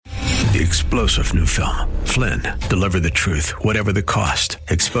The explosive new film, Flynn, deliver the truth, whatever the cost,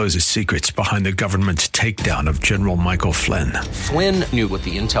 exposes secrets behind the government's takedown of General Michael Flynn. Flynn knew what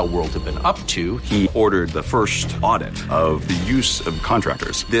the intel world had been up to. He ordered the first audit of the use of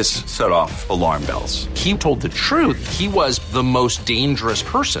contractors. This set off alarm bells. He told the truth. He was the most dangerous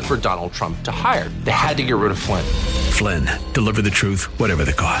person for Donald Trump to hire. They had to get rid of Flynn. Flynn, deliver the truth, whatever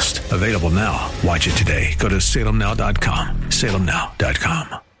the cost. Available now. Watch it today. Go to salemnow.com.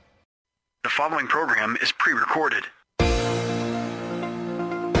 salemnow.com. The following program is pre-recorded.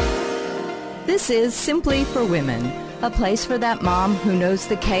 This is Simply for Women, a place for that mom who knows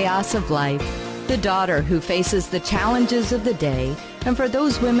the chaos of life, the daughter who faces the challenges of the day, and for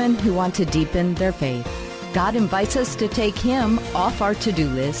those women who want to deepen their faith. God invites us to take Him off our to-do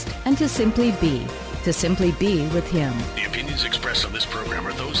list and to simply be with Him. The opinions expressed on this program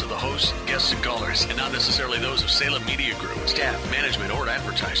are those of the hosts, guests, and callers, and not necessarily those of Salem Media Group, staff, management, or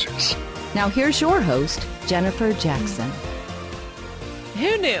advertisers. Now here's your host, Jennifer Jackson.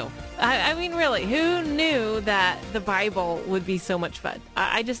 Who knew? I mean, really, who knew that the Bible would be so much fun?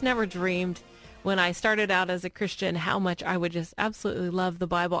 I just never dreamed when I started out as a Christian how much I would just absolutely love the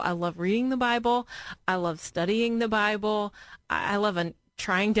Bible. I love reading the Bible. I love studying the Bible. I love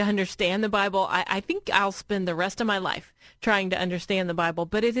trying to understand the Bible. I think I'll spend the rest of my life trying to understand the Bible,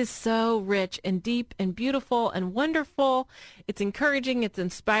 but it is so rich and deep and beautiful and wonderful. It's encouraging, it's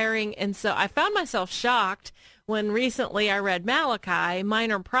inspiring, and so I found myself shocked when recently I read Malichi,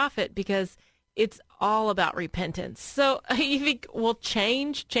 Minor Prophet, because it's all about repentance. So you think, well,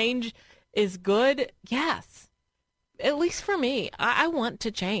 change is good? Yes. At least for me, I want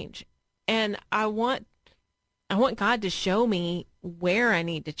to change, and I want God to show me where I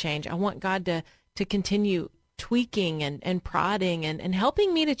need to change. I want God to continue tweaking and prodding and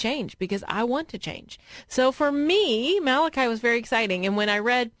helping me to change because I want to change. So for me, Malachi was very exciting. And when I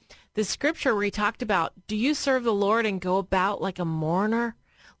read the scripture where he talked about, do you serve the Lord and go about like a mourner,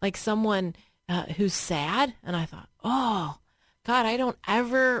 like someone who's sad? And I thought, oh, God, I don't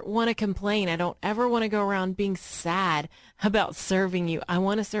ever want to complain. I don't ever want to go around being sad about serving you. I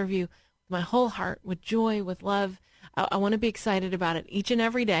want to serve you with my whole heart, with joy, with love. I want to be excited about it each and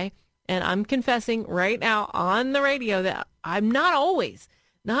every day. And I'm confessing right now on the radio that I'm not always.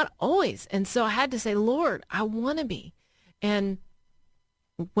 And so I had to say, Lord, I want to be. And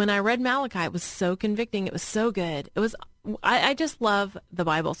when I read Malachi, it was so convicting. It was so good. I just love the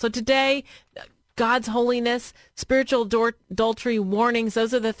Bible. So today, God's holiness, spiritual adultery, warnings,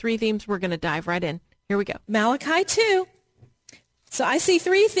 those are the three themes we're going to dive right in. Here we go. Malachi 2. So I see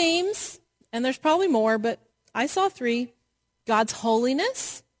three themes, and there's probably more, but I saw three. God's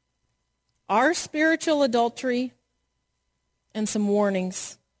holiness, our spiritual adultery, and some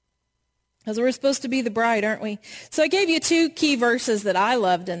warnings. Because we're supposed to be the bride, aren't we? So I gave you two key verses that I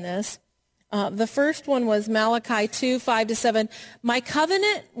loved in this. The first one was Malachi 2, 5-7. My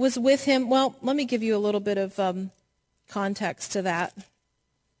covenant was with him. Well, let me give you a little bit of context to that.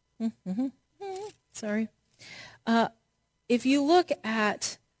 Sorry. If you look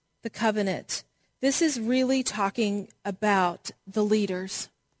at the covenant, this is really talking about the leaders.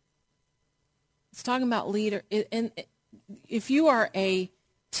 It's talking about leader. And if you are a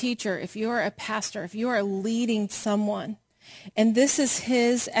teacher, if you are a pastor, if you are leading someone, and this is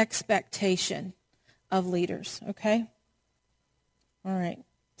his expectation of leaders, okay? All right.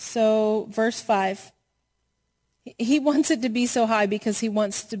 So verse 5, he wants it to be so high because he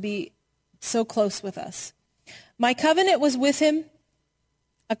wants to be so close with us. My covenant was with him,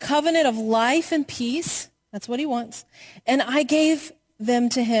 a covenant of life and peace. That's what he wants. And I gave them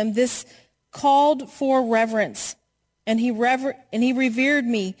to him. This called for reverence. And he revered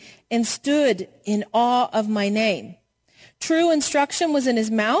me and stood in awe of my name. True instruction was in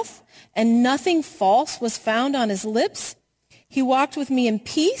his mouth, and nothing false was found on his lips. He walked with me in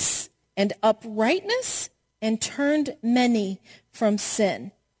peace and uprightness and turned many from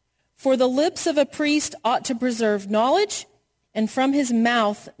sin. For the lips of a priest ought to preserve knowledge, and from his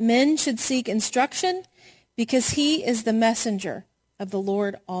mouth men should seek instruction, because he is the messenger of the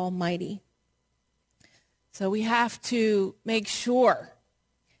Lord Almighty. So we have to make sure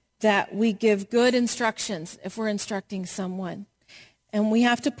that we give good instructions if we're instructing someone. And we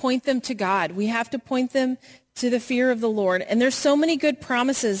have to point them to God. We have to point them to the fear of the Lord. And there's so many good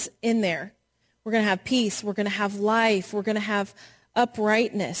promises in there. We're going to have peace. We're going to have life. We're going to have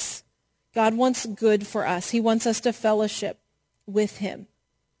uprightness. God wants good for us. He wants us to fellowship with him.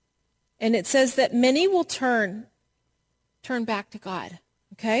 And it says that many will turn back to God.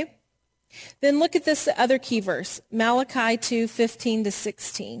 Okay? Then look at this other key verse, Malachi 2,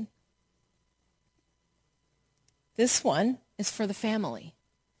 15-16. This one is for the family.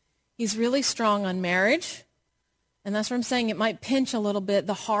 He's really strong on marriage. And that's what I'm saying. It might pinch a little bit,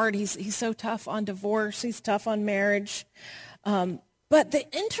 the heart. He's so tough on divorce. He's tough on marriage. But the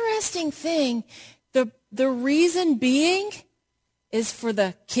interesting thing, the reason being is for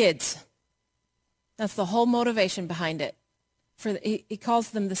the kids. That's the whole motivation behind it. He calls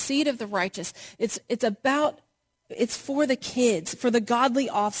them the seed of the righteous. It's for the kids, for the godly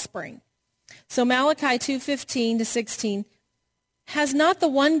offspring. So Malachi 2:15 to 16, has not the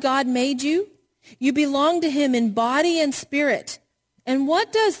one God made you? You belong to him in body and spirit. And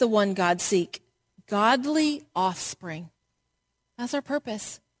what does the one God seek? Godly offspring. That's our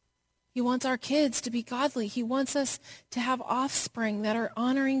purpose. He wants our kids to be godly. He wants us to have offspring that are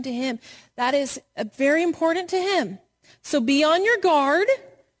honoring to him. That is very important to him. So be on your guard.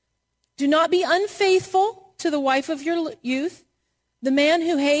 Do not be unfaithful to the wife of your youth. The man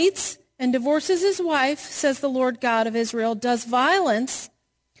who hates and divorces his wife, says the Lord God of Israel, does violence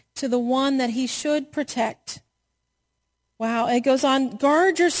to the one that he should protect. Wow, it goes on,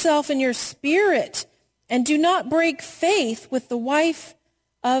 guard yourself in your spirit and do not break faith with the wife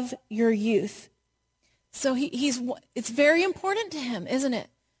of your youth. So it's very important to him, isn't it?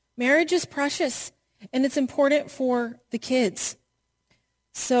 Marriage is precious, and it's important for the kids.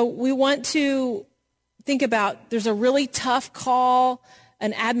 So we want to think about, there's a really tough call,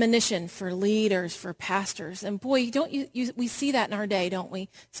 an admonition for leaders, for pastors. And boy, we see that in our day, don't we?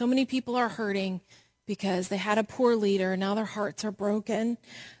 So many people are hurting because they had a poor leader, and now their hearts are broken.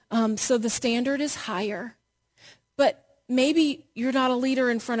 So the standard is higher. But maybe you're not a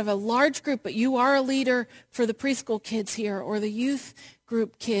leader in front of a large group, but you are a leader for the preschool kids here, or the youth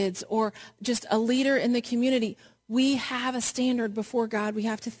group kids, or just a leader in the community. We have a standard before God. We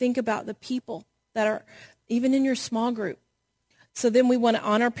have to think about the people that are even in your small group. So then we want to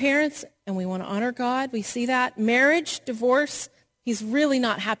honor parents, and we want to honor God. We see that. Marriage, divorce, he's really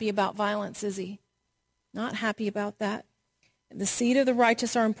not happy about violence, is he? Not happy about that. The seed of the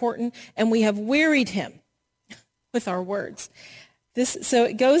righteous are important, and we have wearied him with our words. So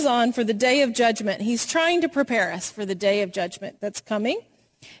it goes on for the day of judgment. He's trying to prepare us for the day of judgment that's coming.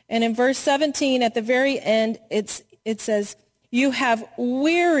 And in verse 17, at the very end, it says, you have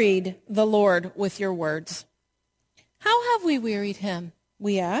wearied the Lord with your words. How have we wearied him?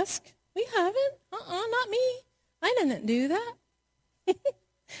 We ask. We haven't. Not me. I didn't do that.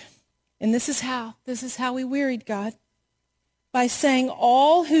 And this is how we wearied God. By saying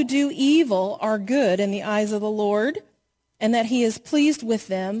all who do evil are good in the eyes of the Lord, and that he is pleased with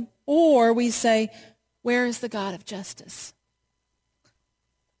them. Or we say, where is the God of justice?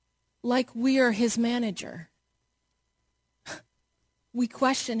 Like we are his manager. We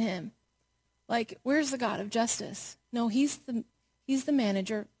question him. Like, where's the God of justice? No, he's the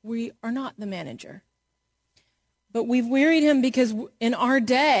manager. We are not the manager. But we've wearied him because in our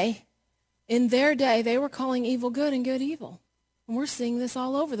day, in their day, they were calling evil good and good evil. And we're seeing this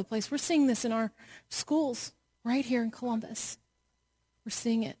all over the place. We're seeing this in our schools right here in Columbus. We're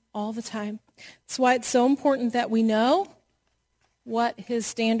seeing it all the time. That's why it's so important that we know what his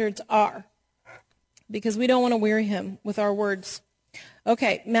standards are, because we don't want to weary him with our words.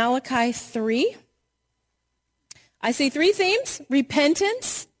 Okay, Malachi 3. I see three themes: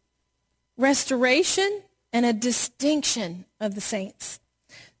 repentance, restoration, and a distinction of the saints.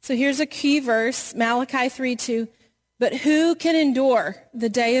 So here's a key verse, Malachi 3:2. But who can endure the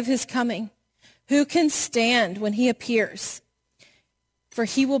day of his coming? Who can stand when he appears? For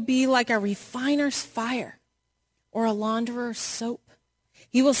he will be like a refiner's fire or a launderer's soap.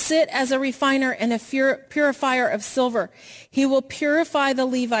 He will sit as a refiner and a purifier of silver. He will purify the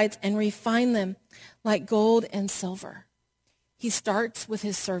Levites and refine them like gold and silver. He starts with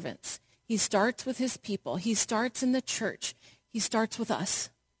his servants. He starts with his people. He starts in the church. He starts with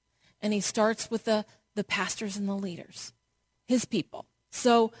us. And he starts with the pastors and the leaders, his people.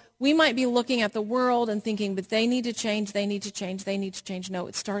 So we might be looking at the world and thinking, but they need to change, they need to change, they need to change. No,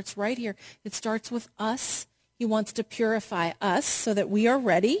 it starts right here. It starts with us. He wants to purify us so that we are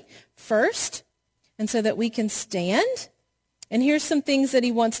ready first and so that we can stand. And here's some things that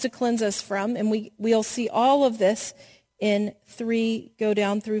he wants to cleanse us from, and we'll see all of this in 3, go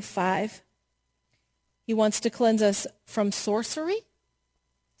down through 5. He wants to cleanse us from sorcery,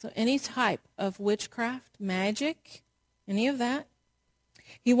 so any type of witchcraft, magic, any of that.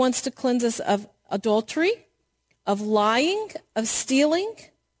 He wants to cleanse us of adultery, of lying, of stealing,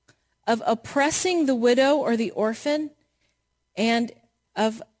 of oppressing the widow or the orphan, and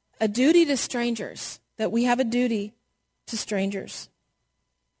of a duty to strangers, that we have a duty to strangers.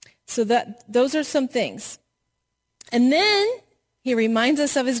 So those are some things. And then he reminds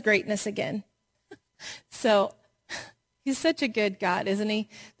us of his greatness again. So He's such a good God, isn't he?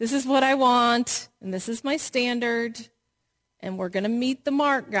 This is what I want, and this is my standard, and we're going to meet the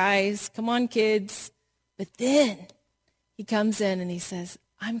mark, guys. Come on, kids. But then he comes in and he says,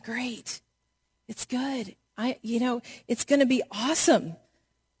 I'm great. It's good. It's going to be awesome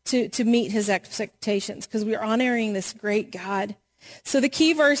to meet his expectations because we're honoring this great God. So the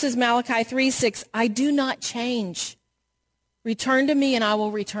key verse is Malachi 3:6. I do not change. Return to me and I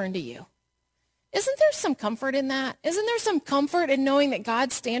will return to you. Isn't there some comfort in that? Isn't there some comfort in knowing that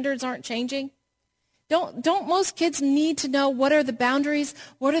God's standards aren't changing? Don't most kids need to know what are the boundaries,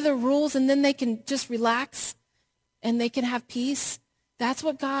 what are the rules, and then they can just relax and they can have peace? That's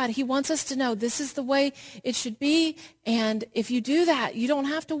what he wants us to know. This is the way it should be. And if you do that, you don't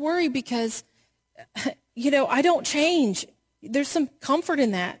have to worry because, I don't change. There's some comfort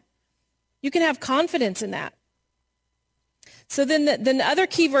in that. You can have confidence in that. So then the other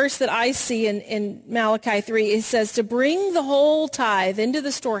key verse that I see in Malachi 3, it says to bring the whole tithe into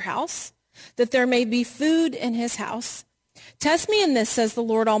the storehouse, that there may be food in his house. Test me in this, says the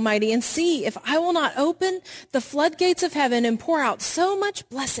Lord Almighty, and see if I will not open the floodgates of heaven and pour out so much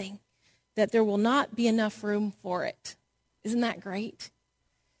blessing that there will not be enough room for it. Isn't that great?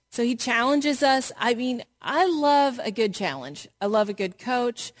 So he challenges us. I mean, I love a good challenge. I love a good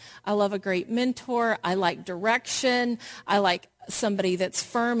coach. I love a great mentor. I like direction. I like somebody that's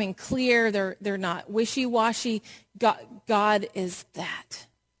firm and clear. They're not wishy-washy. God is that.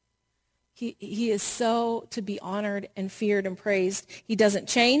 He is so to be honored and feared and praised. He doesn't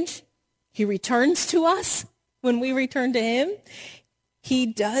change. He returns to us when we return to him. He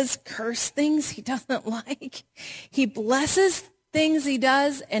does curse things he doesn't like. He blesses things he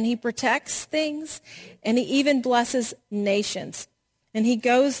does, and he protects things, and he even blesses nations. And he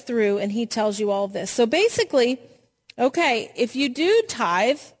goes through and he tells you all of this. So basically, okay, if you do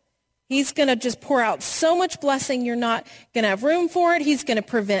tithe, he's going to just pour out so much blessing, you're not going to have room for it. He's going to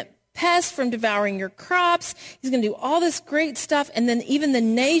prevent pests from devouring your crops. He's going to do all this great stuff, and then even the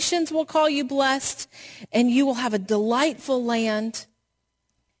nations will call you blessed, and you will have a delightful land.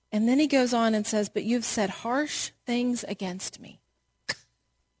 And then he goes on and says, but you've said harsh things against me.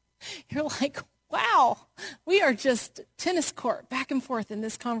 You're like, wow, we are just tennis court back and forth in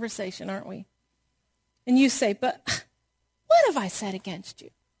this conversation, aren't we? And you say, but what have I said against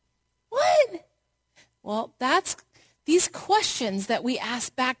you? What? Well, these questions that we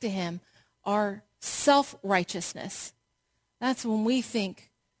ask back to him are self-righteousness. That's when we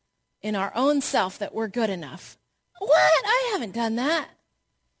think in our own self that we're good enough. What? I haven't done that.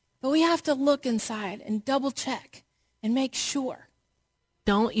 But we have to look inside and double check and make sure.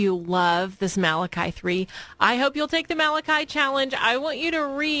 Don't you love this Malachi 3? I hope you'll take the Malachi challenge. I want you to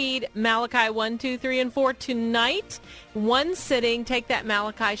read Malachi 1, 2, 3, and 4 tonight. One sitting, take that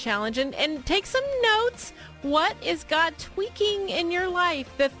Malachi challenge and take some notes. What is God tweaking in your life?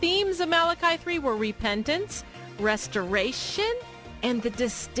 The themes of Malachi 3 were repentance, restoration, and the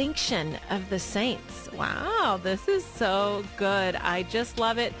distinction of the saints. Wow, this is so good. I just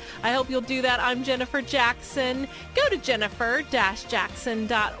love it. I hope you'll do that. I'm Jennifer Jackson. Go to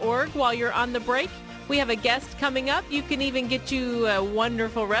jennifer-jackson.org while you're on the break. We have a guest coming up. You can even get you a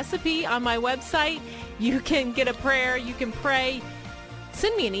wonderful recipe on my website. You can get a prayer. You can pray.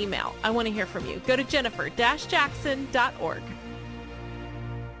 Send me an email. I want to hear from you. Go to jennifer-jackson.org.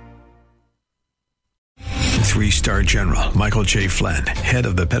 3-star General Michael J. Flynn, head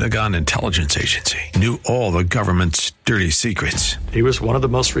of the Pentagon Intelligence Agency, knew all the government's dirty secrets. He was one of the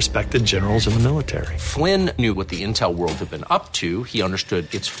most respected generals in the military. Flynn knew what the intel world had been up to. He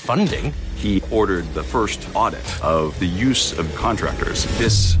understood its funding. He ordered the first audit of the use of contractors.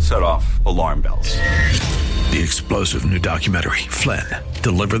 This set off alarm bells. The explosive new documentary, Flynn,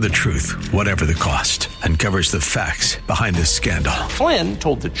 Deliver the Truth, Whatever the Cost, uncovers the facts behind this scandal. Flynn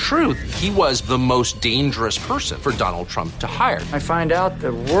told the truth. He was the most dangerous person for Donald Trump to hire. I find out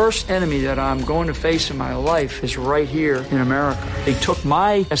the worst enemy that I'm going to face in my life is right here in America. They took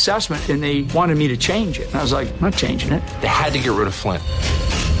my assessment and they wanted me to change it. And I was like, I'm not changing it. They had to get rid of Flynn.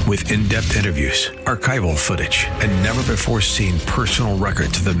 With in-depth interviews, archival footage, and never-before-seen personal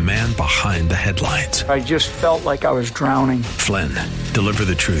records of the man behind the headlines. I just felt like I was drowning. Flynn, Deliver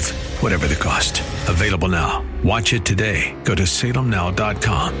the Truth, Whatever the Cost. Available now. Watch it today. Go to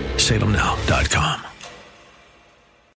salemnow.com. salemnow.com.